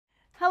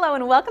Hello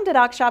and welcome to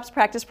Doc Shop's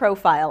Practice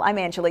Profile. I'm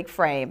Angelique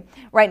Frame.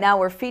 Right now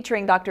we're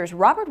featuring Doctors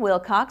Robert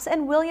Wilcox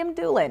and William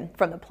Dulin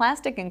from the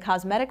Plastic and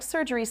Cosmetic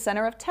Surgery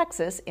Center of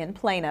Texas in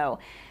Plano.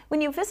 When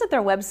you visit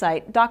their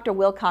website,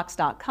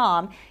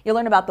 drwilcox.com, you'll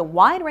learn about the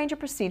wide range of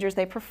procedures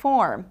they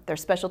perform. Their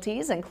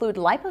specialties include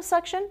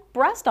liposuction,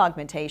 breast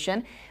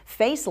augmentation,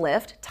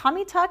 facelift,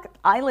 tummy tuck,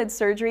 eyelid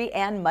surgery,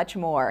 and much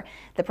more.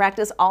 The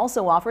practice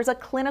also offers a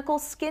clinical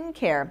skin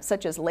care,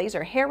 such as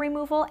laser hair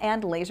removal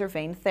and laser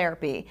vein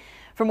therapy.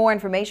 For more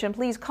information,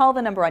 please call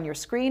the number on your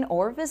screen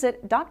or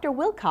visit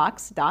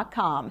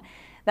drwilcox.com.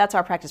 That's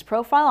our practice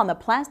profile on the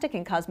Plastic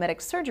and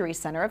Cosmetic Surgery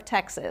Center of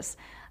Texas.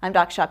 I'm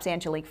Doc Shop's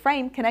Angelique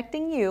Frame,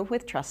 connecting you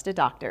with trusted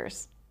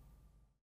doctors.